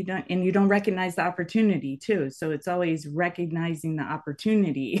opportunity. You don't recognize the opportunity too. So it's always recognizing the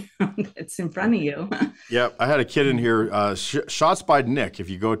opportunity that's in front of you. Yeah. I had a kid in here, Shots by Nick. If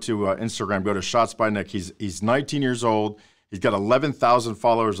you go to Instagram, go to Shots by Nick. He's 19 years old. He's got 11,000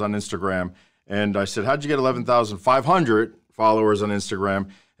 followers on Instagram. And I said, how'd you get 11,500? followers on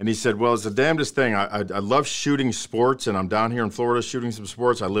Instagram. And he said, well, it's the damnedest thing. I love shooting sports, and I'm down here in Florida shooting some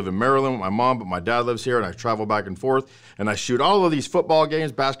sports. I live in Maryland with my mom, but my dad lives here, and I travel back and forth. And I shoot all of these football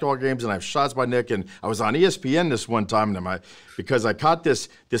games, basketball games, and I have shots by Nick. And I was on ESPN this one time because I caught this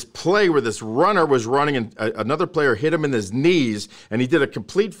play where this runner was running, and another player hit him in his knees, and he did a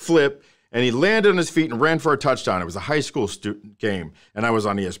complete flip, and he landed on his feet and ran for a touchdown. It was a high school game. And I was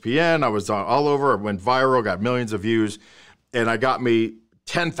on ESPN. I was on all over. It went viral, got millions of views. And I got me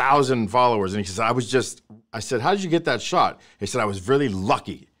 10,000 followers. And he says, I said, how did you get that shot? He said, I was really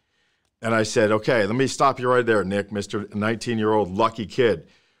lucky. And I said, okay, let me stop you right there, Nick, Mr. 19-year-old lucky kid.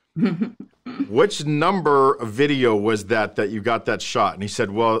 Which number of video was that you got that shot? And he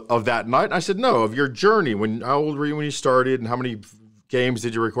said, well, of that night? And I said, no, of your journey. How old were you when you started, and how many games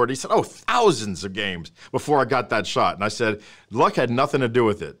did you record? He said, oh, thousands of games before I got that shot. And I said, luck had nothing to do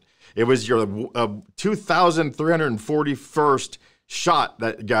with it. It was your 2,341st shot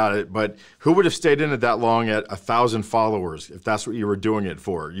that got it, but who would have stayed in it that long at 1,000 followers if that's what you were doing it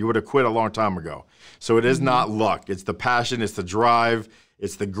for? You would have quit a long time ago. So it is not luck. It's the passion, it's the drive,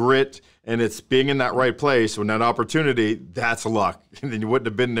 it's the grit, and it's being in that right place when that opportunity, that's luck. And then you wouldn't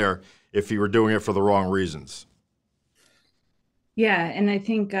have been there if you were doing it for the wrong reasons. Yeah, and I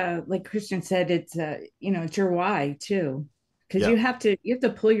think, like Christian said, it's it's your why too, because you have to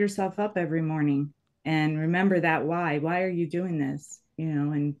pull yourself up every morning and remember that why. Why are you doing this?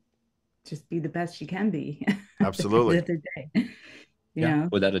 And just be the best you can be. Absolutely. At the end of the day. Yeah,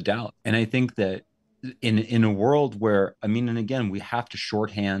 without a doubt. And I think that in a world where, and again, we have to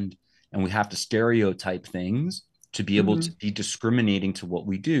shorthand and we have to stereotype things to be able to be discriminating to what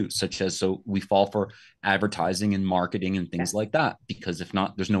we do, such as, so we fall for advertising and marketing and things like that, because if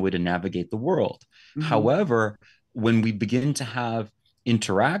not, there's no way to navigate the world. However, when we begin to have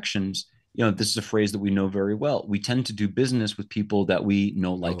interactions, this is a phrase that we know very well. We tend to do business with people that we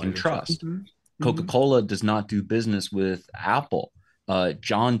know, like, and trust. Coca-Cola does not do business with Apple.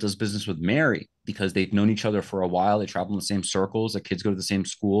 John does business with Mary because they've known each other for a while. They travel in the same circles. The kids go to the same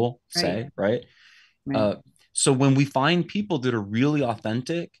school, right? So when we find people that are really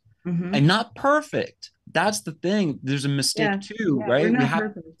authentic and not perfect, that's the thing. There's a mistake too, right? We're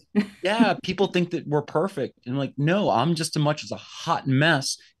not perfect. People think that we're perfect. And like, no, I'm just as much as a hot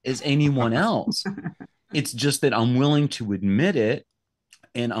mess as anyone else. It's just that I'm willing to admit it,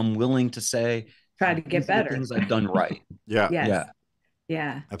 and I'm willing to say, try to get better. Things I've done right. Yeah.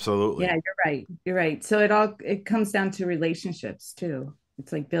 Absolutely. Yeah, you're right. So it comes down to relationships too.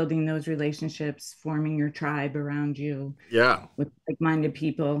 It's like building those relationships, forming your tribe around you. Yeah. With like-minded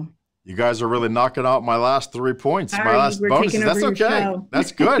people. You guys are really knocking out my last 3 points. My last bonus. That's okay.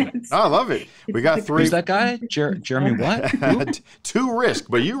 That's good. I love it. We got 3. Who's that guy? Jeremy what? 2 risk,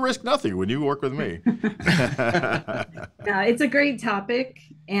 but you risk nothing when you work with me. It's a great topic.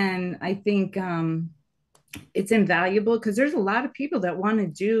 And I think it's invaluable because there's a lot of people that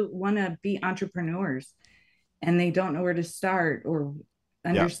want to be entrepreneurs, and they don't know where to start or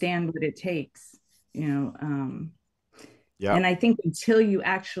understand what it takes, and I think until you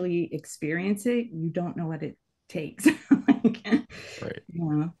actually experience it, you don't know what it takes. Right.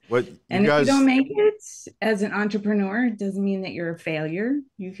 And if you don't make it as an entrepreneur, it doesn't mean that you're a failure.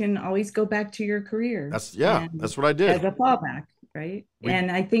 You can always go back to your career. That's what I did as a fallback. Right.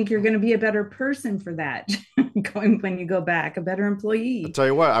 And I think you're going to be a better person for that when you go back, a better employee. I'll tell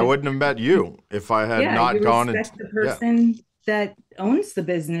you what, I wouldn't have met you if I had not gone and the person that owns the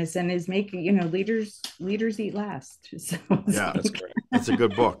business and is making, leaders eat last. So that's great. That's a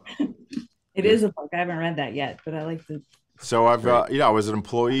good book. It is a book. I haven't read that yet, but I like the. So I've I was an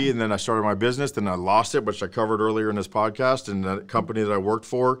employee, and then I started my business, then I lost it, which I covered earlier in this podcast. And the company that I worked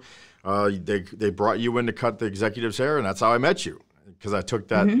for, they brought you in to cut the executive's hair, and that's how I met you, because I took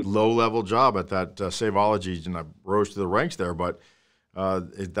that low-level job at that Saveology, and I rose to the ranks there. But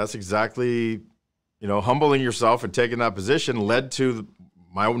that's exactly, humbling yourself and taking that position led to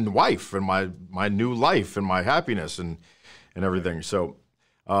my own wife and my new life and my happiness and everything. So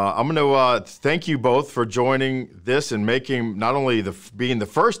I'm going to thank you both for joining this and making not only being the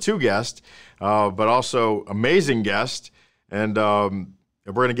first 2 guests, but also amazing guests. And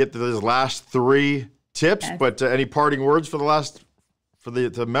we're going to get to those last 3 tips. Yes. But any parting words for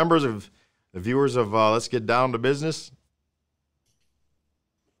the members of the viewers of Let's Get Down to Business?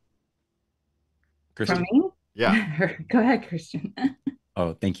 Christian? From me? Yeah. Go ahead, Christian.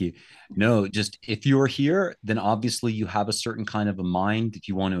 Oh, thank you. No, just if you're here, then obviously you have a certain kind of a mind that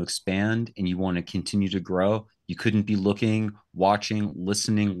you want to expand and you want to continue to grow. You couldn't be looking, watching,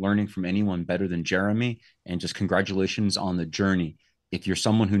 listening, learning from anyone better than Jeremy. And just congratulations on the journey. If you're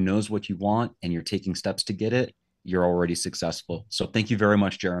someone who knows what you want and you're taking steps to get it, you're already successful. So thank you very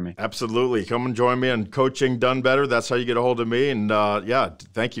much, Jeremy. Absolutely. Come and join me on Coaching Done Better. That's how you get a hold of me. And yeah,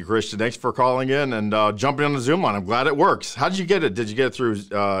 thank you, Christian. Thanks for calling in and jumping on the Zoom line. I'm glad it works. How did you get it? Did you get it through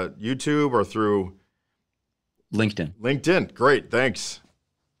YouTube or through LinkedIn? LinkedIn. Great. Thanks.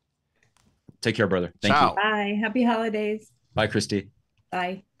 Take care, brother. Thank Ciao. you. Bye. Happy holidays. Bye, Christy.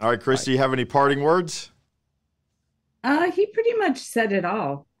 Bye. All right, Christy, you have any parting words? He pretty much said it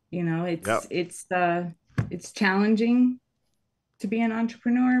all. You know, it's challenging to be an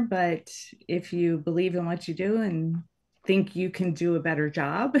entrepreneur, but if you believe in what you do and think you can do a better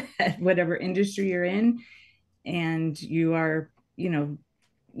job at whatever industry you're in, and you are, you know,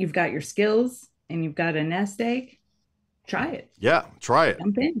 you've got your skills and you've got a nest egg, try it. Yeah, try it.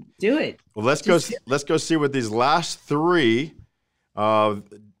 Jump in, do it. Well, let's go see what these last three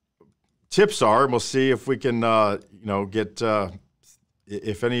tips are, and we'll see if we can, get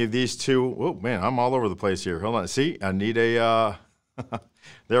if any of these two. Oh man, I'm all over the place here. Hold on. See, I need a.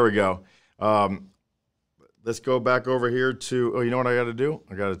 There we go. Let's go back over here to. Oh, you know what I got to do?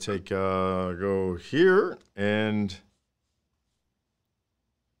 I got to take go here and.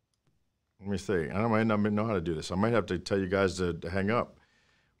 Let me see. I might not know how to do this. I might have to tell you guys to hang up.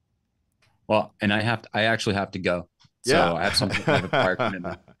 Well, and I actually have to go. So Yeah. I have something. I have a prior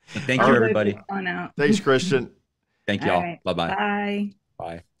commitment. But thank you, everybody. Thanks, Christian. Thank y'all. Right. Bye-bye. Bye.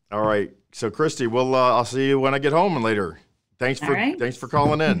 Bye. All right. So, Christy, I'll see you when I get home later. Thanks for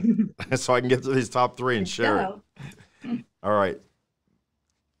calling in, so I can get to these top three and share it. All right.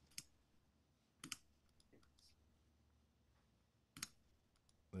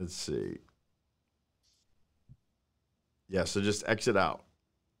 Let's see. Yeah. So just exit out.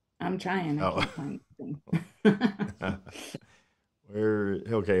 I'm trying. I Oh. can't find anything.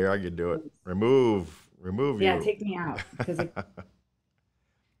 Okay, here I can do it. Remove Yeah, you. take me out because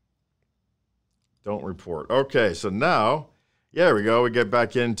Don't report. Okay, so now, yeah, there we go. We get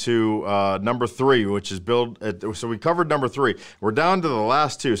back into number 3, which is so we covered number 3. We're down to the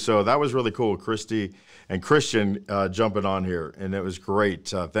last two, so that was really cool. Christy and Christian jumping on here, and it was great.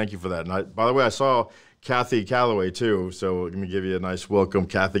 Thank you for that. And by the way, I saw Kathy Calloway too, so let me give you a nice welcome,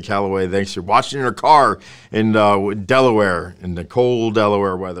 Kathy Calloway. Thanks for watching in her car in Delaware, in the cold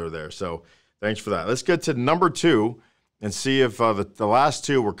Delaware weather there. So thanks for that. Let's get to number 2 and see if the last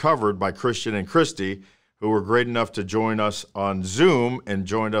two were covered by Christian and Christy, who were great enough to join us on Zoom and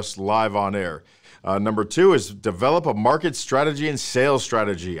joined us live on air. Number 2 is develop a market strategy and sales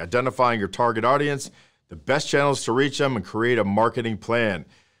strategy, identifying your target audience, the best channels to reach them, and create a marketing plan.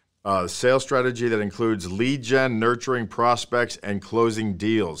 Sales strategy that includes lead gen, nurturing prospects, and closing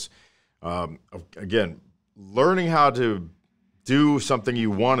deals. Again, learning how to do something you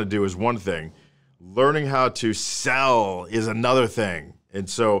want to do is one thing. Learning how to sell is another thing. And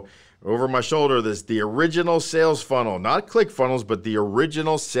so over my shoulder, there's the original sales funnel, not ClickFunnels, but the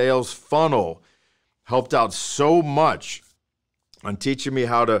original sales funnel helped out so much on teaching me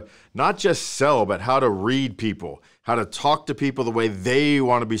how to not just sell, but how to read people, how to talk to people the way they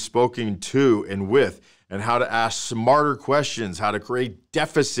want to be spoken to and with, and how to ask smarter questions, how to create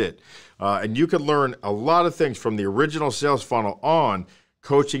deficit. And you can learn a lot of things from the original sales funnel on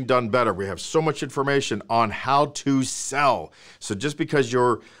Coaching Done Better. We have so much information on how to sell. So just because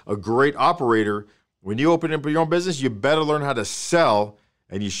you're a great operator, when you open up your own business, you better learn how to sell,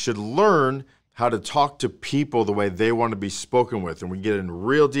 and you should learn how to talk to people the way they want to be spoken with. And we get in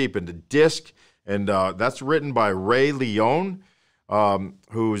real deep into DISC, and that's written by Ray Leone,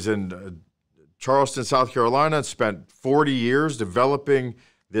 who's in Charleston, South Carolina, and spent 40 years developing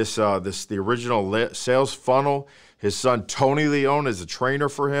the original sales funnel. His son, Tony Leone, is a trainer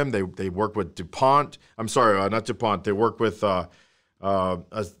for him. They work with DuPont. I'm sorry, not DuPont. They work with, what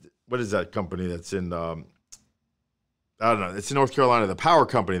is that company that's in, I don't know. It's in North Carolina, the power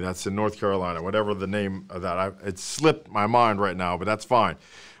company that's in North Carolina, whatever the name of that. It slipped my mind right now, but that's fine.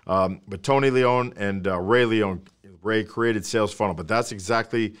 But Tony Leone and Ray Leone, Ray created Sales Funnel. But that's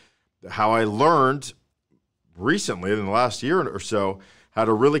exactly how I learned recently, in the last year or so, how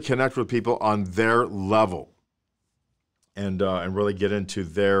to really connect with people on their level. And really get into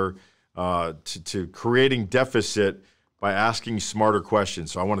their to creating deficit by asking smarter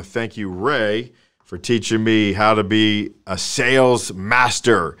questions. So I want to thank you, Ray, for teaching me how to be a sales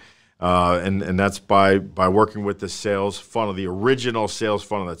master, and that's by working with the sales funnel, the original sales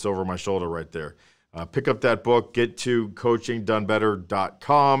funnel that's over my shoulder right there. Pick up that book, get to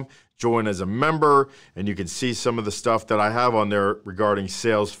coachingdonebetter.com, join as a member, and you can see some of the stuff that I have on there regarding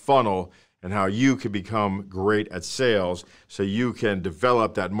sales funnel and how you can become great at sales so you can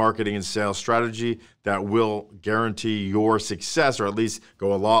develop that marketing and sales strategy that will guarantee your success, or at least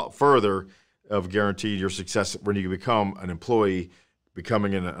go a lot further of guaranteed your success when you become an employee,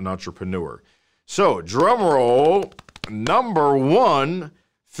 becoming an entrepreneur. So, drum roll, number one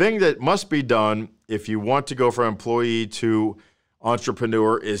thing that must be done if you want to go from employee to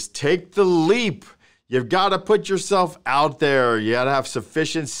entrepreneur is take the leap. You've got to put yourself out there. You got to have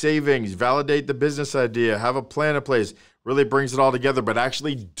sufficient savings, validate the business idea, have a plan in place, really brings it all together, but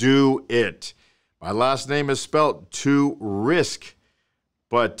actually do it. My last name is spelled Torisk,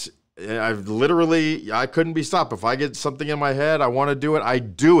 but I couldn't be stopped. If I get something in my head, I want to do it, I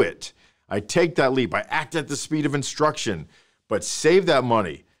do it. I take that leap. I act at the speed of instruction, but save that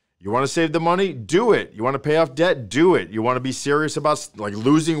money. You want to save the money? Do it. You want to pay off debt? Do it. You want to be serious about like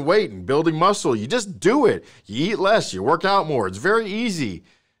losing weight and building muscle? You just do it. You eat less. You work out more. It's very easy.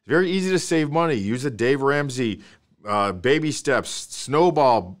 It's very easy to save money. Use a Dave Ramsey baby steps,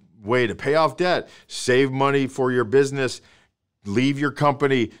 snowball way to pay off debt. Save money for your business. Leave your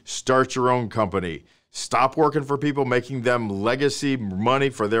company. Start your own company. Stop working for people, making them legacy money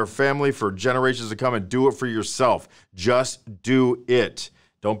for their family for generations to come, and do it for yourself. Just do it.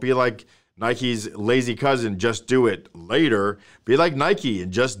 Don't be like Nike's lazy cousin, just do it later. Be like Nike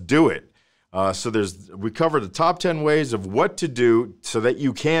and just do it. We covered the top 10 ways of what to do so that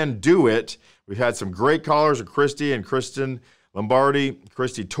you can do it. We've had some great callers, Christy and Kristen Lombardi.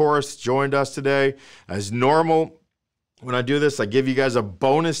 Christy Torisk joined us today. As normal, when I do this, I give you guys a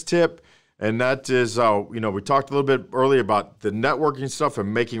bonus tip. And that is, we talked a little bit earlier about the networking stuff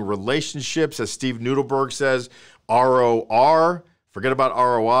and making relationships, as Steve Nudelberg says, ROR. Forget about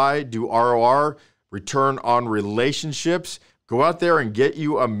ROI, do ROR, return on relationships. Go out there and get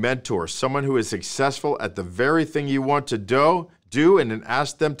you a mentor, someone who is successful at the very thing you want to do, and then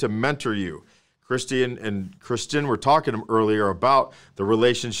ask them to mentor you. Christy and Kristen were talking earlier about the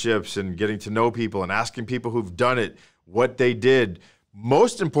relationships and getting to know people and asking people who've done it, what they did.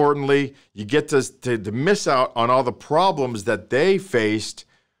 Most importantly, you get to miss out on all the problems that they faced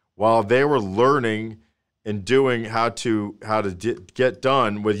while they were learning and doing how to get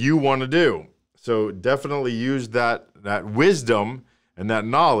done what you want to do. So definitely use that wisdom and that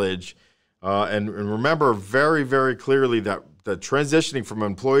knowledge, and remember very, very clearly that the transitioning from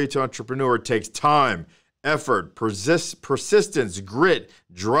employee to entrepreneur takes time, effort, persistence, grit,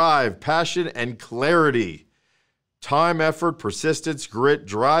 drive, passion, and clarity. Time, effort, persistence, grit,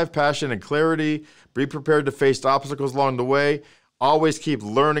 drive, passion, and clarity. Be prepared to face obstacles along the way. Always keep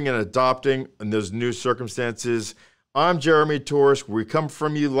learning and adopting in those new circumstances. I'm Jeremy Torisk. We come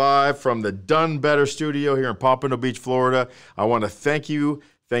from you live from the Done Better studio here in Pompano Beach, Florida. I want to thank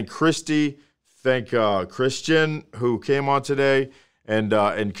Christy, thank Christian, who came on today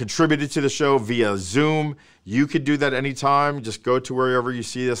and contributed to the show via Zoom. You could do that anytime. Just go to wherever you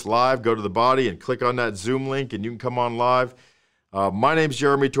see this live, go to the body and click on that Zoom link, and you can come on live. My name's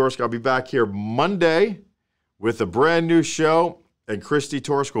Jeremy Torisk. I'll be back here Monday with a brand new show. And Christy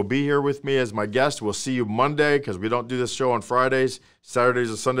Torisk will be here with me as my guest. We'll see you Monday because we don't do this show on Fridays, Saturdays,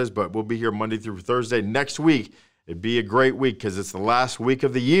 and Sundays, but we'll be here Monday through Thursday. Next week, it'd be a great week because it's the last week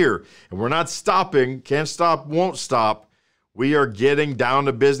of the year. And we're not stopping. Can't stop, won't stop. We are getting down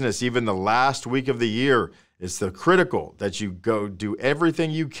to business. Even the last week of the year, it's the critical that you go do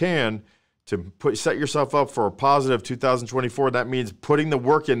everything you can to set yourself up for a positive 2024. That means putting the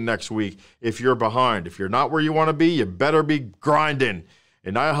work in next week if you're behind. If you're not where you want to be, you better be grinding,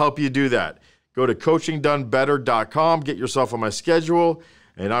 and I'll help you do that. Go to coachingdonebetter.com, get yourself on my schedule,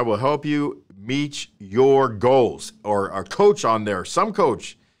 and I will help you meet your goals. Or a coach on there, some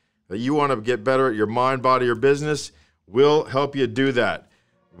coach that you want to get better at your mind, body, or business will help you do that.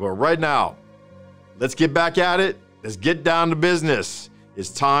 Well, right now, let's get back at it. Let's get down to business. It's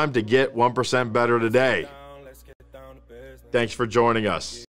time to get 1% better today. Thanks for joining us.